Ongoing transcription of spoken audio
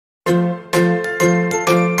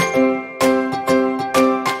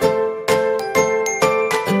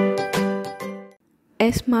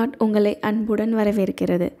Smart உங்களை அன்புடன்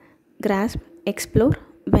வரவேற்கிறது. Grass, explore,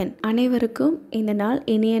 when. அனைவருக்கும் இந்த நாள்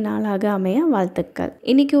இனிய நாளாக அமைய வாழ்த்துக்கள்.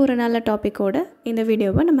 இன்றைக்கி ஒரு நல்ல டாப்பிக்கோட இந்த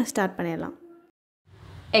வீடியோவை நம்ம ஸ்டார்ட் பண்ணிடலாம்.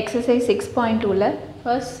 Exercise 6.2ல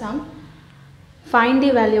first sum, find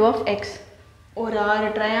the value of X. ஒரு 6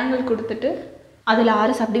 ட்ரையாங்கிள் கொடுத்துட்டு அதில்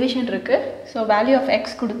 6 சப்டிவிஷன் இருக்குது. ஸோ வேல்யூ ஆஃப்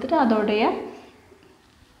எக்ஸ் கொடுத்துட்டு அதோடைய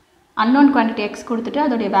அன்னோன் குவான்டிட்டி எக்ஸ் கொடுத்துட்டு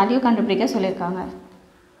அதோடைய வேல்யூ கண்டுபிடிக்க சொல்லியிருக்காங்க.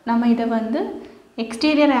 நம்ம இதை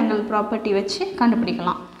எக்ஸ்டீரியர் ஆங்கிள் ப்ராப்பர்ட்டி வச்சு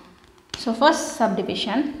கண்டுபிடிக்கலாம். ஸோ ஃபர்ஸ்ட்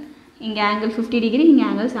சப்டிவிஷன், இங்கே ஆங்கிள் 50 டிகிரி, இங்கே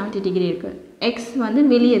ஆங்கிள் 70 டிகிரி இருக்குது. எக்ஸ்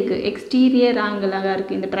வெளியே இருக்குது, எக்ஸ்டீரியர் ஆங்கிளாக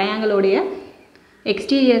இருக்குது. இந்த ட்ரையாங்கிளோடைய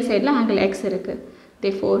எக்ஸ்டீரியர் சைடில் ஆங்கிள் எக்ஸ் இருக்குது.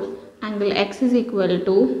 Therefore angle X is equal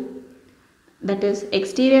to, that is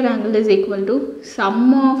exterior angle is equal to sum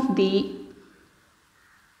of the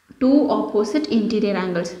two opposite interior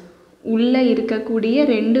angles. உள்ளே இருக்கக்கூடிய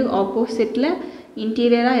 2 ஆப்போசிட்டில்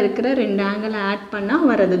இன்டீரியராக இருக்கிற 2 ஆங்கிளை ஆட் பண்ணால்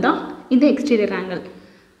வரது தான் இந்த எக்ஸ்டீரியர் ஆங்கிள்.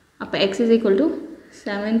 அப்போ X is equal to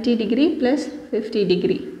 70 degree plus 50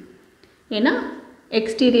 degree. ஏன்னா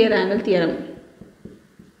எக்ஸ்டீரியர் ஆங்கிள் தியரம்.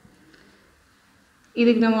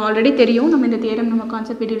 இதுக்கு நம்ம ஆல்ரெடி தெரியும், நம்ம இந்த தியரம் நம்ம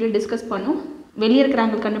கான்செப்ட் வீடியோவில் டிஸ்கஸ் பண்ணோம். வெளியே இருக்கிற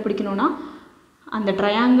ஆங்கிள் கண்டுபிடிக்கணும்னா அந்த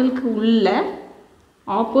ட்ரையாங்கிளுக்கு உள்ள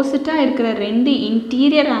ஆப்போசிட்டாக இருக்கிற 2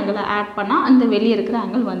 இன்டீரியர் ஆங்கிளை ஆட் பண்ணால் அந்த வெளியே இருக்கிற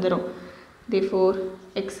ஆங்கிள் வந்துடும். Therefore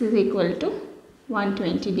X is equal to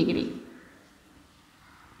 120 degree.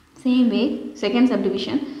 Same way second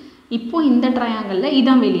subdivision, இப்போது இந்த ட்ரையாங்கிளில்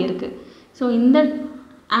இதான் வெளியே இருக்குது. ஸோ இந்த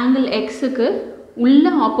ஆங்கிள் எக்ஸுக்கு உள்ள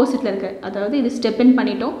ஆப்போசிட்டில் இருக்குது, அதாவது இது ஸ்டெப் இன்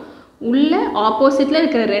பண்ணிட்டோம், உள்ள ஆப்போசிட்டில்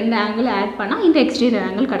இருக்கிற 2 ஆங்கிளை ஆட் பண்ணால் இந்த எக்ஸ்டீரியர்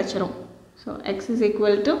ஆங்கிள் கிடச்சிரும். So X is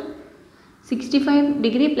equal to 65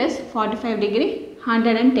 degree plus 45 degree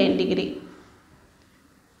 110 degree.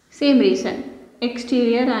 Same reason,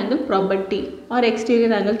 exterior angle property R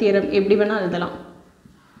exterior angle theorem எப்படி வேணால் எழுதலாம்.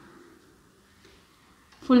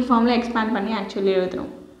 ஃபுல் ஃபார்மில் எக்ஸ்பேண்ட் பண்ணி ஆக்சுவலி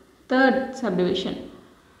எழுதுகிறோம். தேர்ட் சப்டிவிஷன்,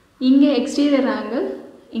 இங்கே எக்ஸ்டீரியர் ஆங்கிள்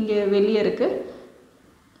இங்கே வெளியே இருக்குது.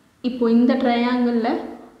 இப்போது இந்த ட்ரையாங்கிளில்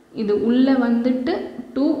இது உள்ளே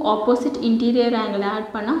 2 ஆப்போசிட் இன்டீரியர் ஆங்கிள் ஆட்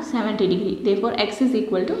பண்ணால் 70 degree. Therefore X is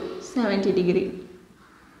equal to 70 degree.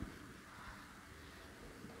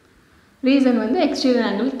 Reason exterior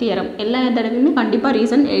angle theorem. எல்லா தடவையுமே கண்டிப்பாக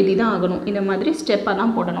ரீசன் எழுதி தான் ஆகணும். இந்த மாதிரி ஸ்டெப்பாக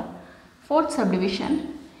தான் போடணும். ஃபோர்த் சப்டிவிஷன்,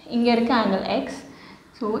 இங்கே இருக்க ஆங்கிள் எக்ஸ்.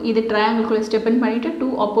 ஸோ இது ட்ரையாங்கிள்குள்ளே ஸ்டெப் இன் பண்ணிவிட்டு 2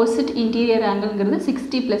 opposite interior ஆங்கிள்ங்கிறது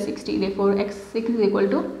 60 + 60. Therefore X is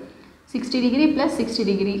equal to 60 degree plus 60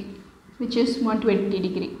 degree which is 120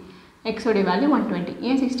 degree. எக்ஸோடைய value 120.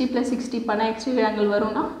 ஏன் 60 + 60 பண்ணால் எக்ஸ்டீரியர் ஆங்கிள்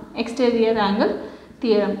வரும்னா எக்ஸ்டீரியர் ஆங்கிள்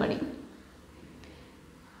தியரம் படி.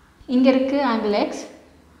 இங்கே இருக்குது angle X,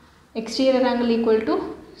 exterior angle equal to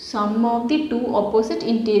sum of the 2 opposite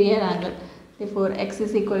interior angle. Therefore x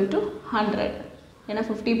is equal to 100. ஏன்னா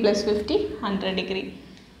 50 + 50 100 degree.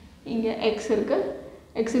 இங்கே x இருக்கு,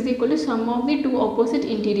 x is equal to sum of the 2 opposite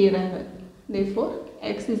interior angle. Therefore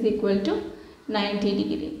x is equal to 90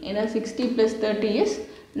 degree. ஏன்னா 60 + 30 is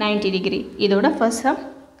 90 degree. இதோட first sum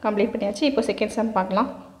complete பண்ணியாச்சு. இப்போ second sum பார்க்கலாம்.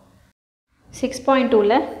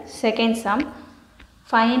 6.2ல second sum,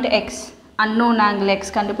 find X. Unknown angle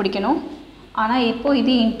X கண்டுபிடிக்கணும். ஆனால் இப்போது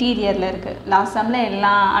இது இன்டீரியரில் இருக்குது. லாஸ்ட் சம்மில்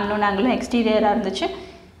எல்லா அன்னோன் ஆங்கிளும் எக்ஸ்டீரியராக இருந்துச்சு,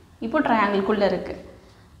 இப்போது ட்ரையாங்கிள்குள்ளே இருக்குது.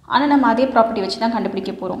 ஆனால் நம்ம அதே ப்ராப்பர்ட்டி வச்சு தான்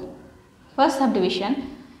கண்டுபிடிக்க போகிறோம். First subdivision,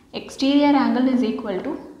 exterior angle is equal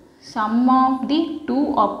to some of the 2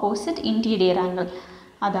 opposite interior angle.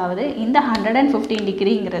 அதாவது இந்த 115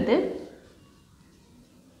 டிகிரிங்கிறது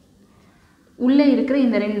உள்ளே இருக்கிற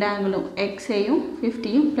இந்த 2 ஆங்கிளும் எக்ஸையும்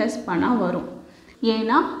 50யும் ப்ளஸ் பண்ணால் வரும்.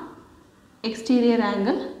 ஏன்னா exterior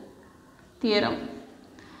angle theorem.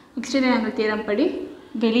 Exterior angle theorem படி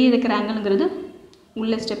வெளியே இருக்கிற ஆங்கிள்ங்கிறது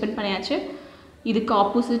உள்ளே ஸ்டெப் இன் பண்ணியாச்சு. இதுக்கு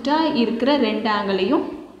ஆப்போசிட்டாக இருக்கிற 2 ஆங்கிளையும்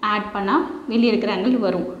ஆட் பண்ணால் வெளியே இருக்கிற ஆங்கிள்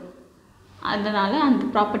வரும். அதனால் அந்த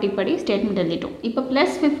ப்ராப்பர்ட்டி படி ஸ்டேட்மெண்ட் எழுதிட்டோம். இப்போ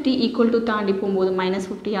 +50 ஈக்குவல் டு தாண்டி போகும்போது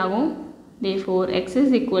 -50 ஆகும். Therefore X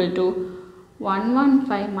is equal to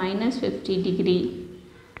 115 - 50 degree.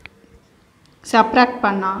 Subtract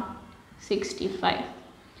பண்ணால் 65.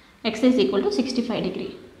 x is equal to 65 degree.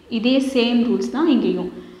 இதே சேம் ரூல்ஸ் தான் இங்கேயும்.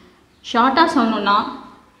 ஷார்ட்டாக சொன்னோன்னா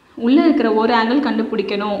உள்ளே இருக்கிற ஒரு ஆங்கிள்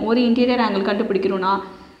கண்டுபிடிக்கணும், ஒரு இன்டீரியர் ஆங்கிள் கண்டுபிடிக்கணும்னா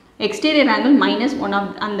எக்ஸ்டீரியர் ஆங்கிள் -1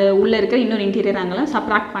 ஆஃப் அந்த உள்ளே இருக்கிற இன்னொரு இன்டீரியர் ஆங்கிளை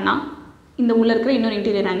சப்ராக்ட் பண்ணால் இந்த உள்ளே இருக்கிற இன்னொரு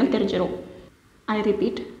இன்டீரியர் ஆங்கிள் தெரிஞ்சிடும். ஐ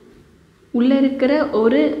ரிப்பீட், உள்ளே இருக்கிற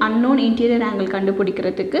ஒரு அன்னோன் இன்டீரியர் ஆங்கிள்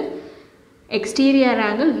கண்டுபிடிக்கிறதுக்கு exterior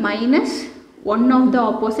angle -1 of the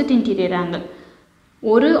opposite interior angle.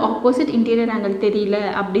 ஒரு ஆப்போசிட் இன்டீரியர் ஆங்கிள் தெரியல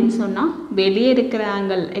அப்படின்னு சொன்னால் வெளியே இருக்கிற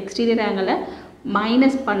ஆங்கிள் எக்ஸ்டீரியர் ஆங்கிளை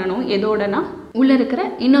மைனஸ் பண்ணணும். எதோடனா உள்ளே இருக்கிற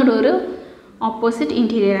இன்னொரு ஆப்போசிட்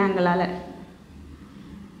இன்டீரியர் ஆங்கிளால்.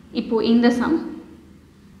 இப்போது இந்த சம்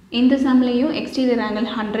இந்த சம்லேயும் எக்ஸ்டீரியர் ஆங்கிள்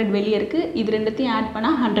 100 வெளியே இருக்குது. இது ரெண்டுத்தையும் ஆட்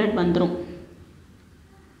பண்ணால் 100 வந்துடும்.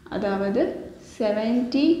 அதாவது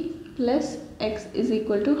 70 + x =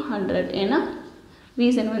 100. ஏன்னா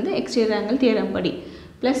ரீசன் வந்து எக்ஸ்டீரியர் ஆங்கிள் தியரம் படி.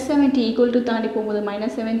 +70 = தாண்டி போகும்போது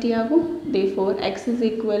 -70 ஆகும். therefore x =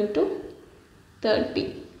 30.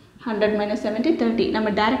 100 - 70 30. நம்ம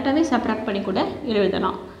டைரெக்டாகவே சப்ராக்ட் பண்ணி கூட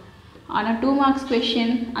எழுதலாம். ஆனால் 2 மார்க்ஸ்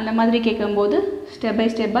கொஷின் அந்த மாதிரி கேட்கும்போது ஸ்டெப் பை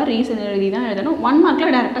ஸ்டெப்பாக ரீசன் எழுதி தான் எழுதணும். 1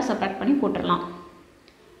 மார்க்கில் டேரெக்டாக சப்ராக்ட் பண்ணி போட்டுடலாம்.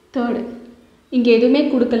 தேர்டு, இங்கே எதுவுமே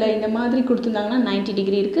கொடுக்கல. இந்த மாதிரி கொடுத்துருந்தாங்கன்னா 90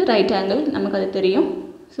 டிகிரி இருக்குது, ரைட் ஆங்கிள், நமக்கு அது தெரியும்.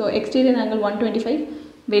 ஸோ எக்ஸ்டீரியர் ஆங்கிள் 125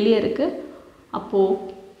 வெளியே இருக்குது. அப்போது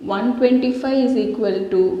 125 =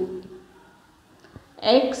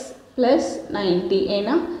 x + 90.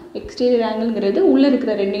 ஏன்னா எக்ஸ்டீரியர் ஆங்கிள்ங்கிறது உள்ளே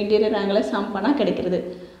இருக்கிற 2 இன்டீரியர் ஆங்கிளை சம் பண்ணால் கிடைக்கிறது.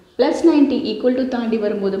 +90 = தாண்டி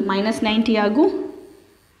வரும்போது -90 ஆகும்.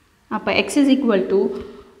 அப்போ x =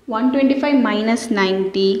 125 -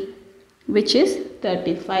 90 which is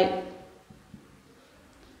 35.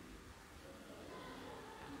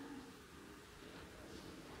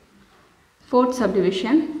 Fourth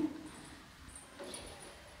subdivision.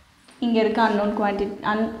 இங்கே இருக்க unknown quantity,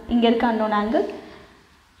 இங்கே இருக்க unknown angle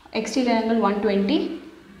exterior angle 120.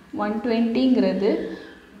 120ங்கிறது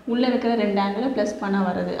உள்ளே இருக்கிற 2 ஆங்கிளை ப்ளஸ் பண்ண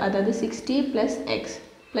வருது. அதாவது 60 + x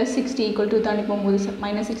 +60 = தாண்டி போகும்போது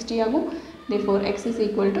 -60 ஆகும். therefore x =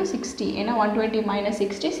 60. ஏன்னா 120 -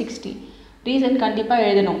 60 60. ரீசன் கண்டிப்பாக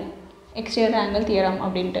எழுதணும், எக்ஸ்டீரியர் ஆங்கிள் தியரம்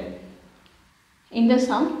அப்படின்ட்டு. இந்த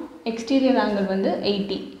சம் எக்ஸ்டீரியர் ஆங்கிள் வந்து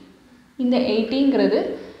 80. இந்த 80ங்கிறது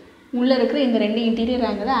உள்ளே இருக்கிற இந்த 2 இன்டீரியர்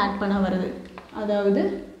ஆங்கிளை ஆட் பண்ண வருது. அதாவது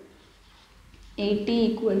 80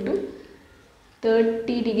 =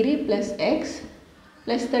 30 டிகிரி + x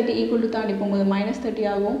 +30 = தாண்டி போகும்போது -30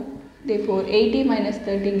 ஆகும். therefore 80 -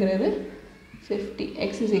 30ங்கிறது 50.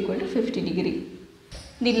 x = 50 degree.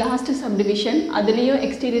 The last subdivision, அதுலேயும்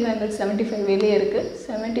எக்ஸ்டீரியர் ஆங்கிள் 75 வெளியே இருக்குது.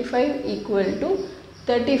 75 =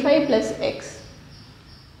 35 + x.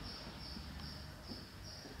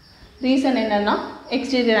 ரீசன் என்னென்னா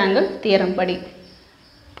எக்ஸ்டீரியர் ஆங்கிள் தியரம் படி.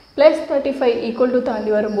 +35 =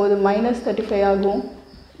 தாண்டி வரும்போது -35 ஆகும்.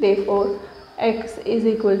 therefore x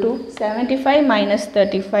 = 75 -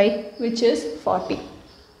 35 which is 40.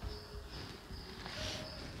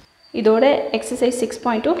 இதோட எக்ஸசைஸ்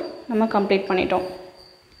 6.2 நம்ம கம்ப்ளீட் பண்ணிட்டோம்.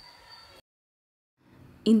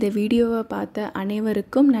 இந்த வீடியோவை பார்த்த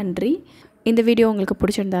அனைவருக்கும் நன்றி. இந்த வீடியோ உங்களுக்கு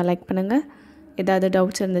பிடிச்சிருந்தா லைக் பண்ணுங்கள். ஏதாவது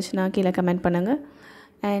டவுட்ஸ் இருந்துச்சுன்னா கீழே கமெண்ட் பண்ணுங்கள்.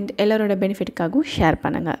 அண்ட் எல்லோரோட பெனிஃபிட்டுக்காகவும் ஷேர்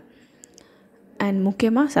பண்ணுங்கள். அண்ட்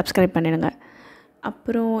முக்கியமாக சப்ஸ்கிரைப் பண்ணிடுங்க.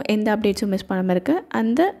 அப்புறம் எந்த அப்டேட்ஸும் மிஸ் பண்ணாமல் இருக்க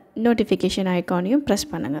அந்த நோட்டிஃபிகேஷன் ஐக்கானையும்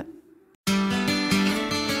ப்ரெஸ் பண்ணுங்கள்.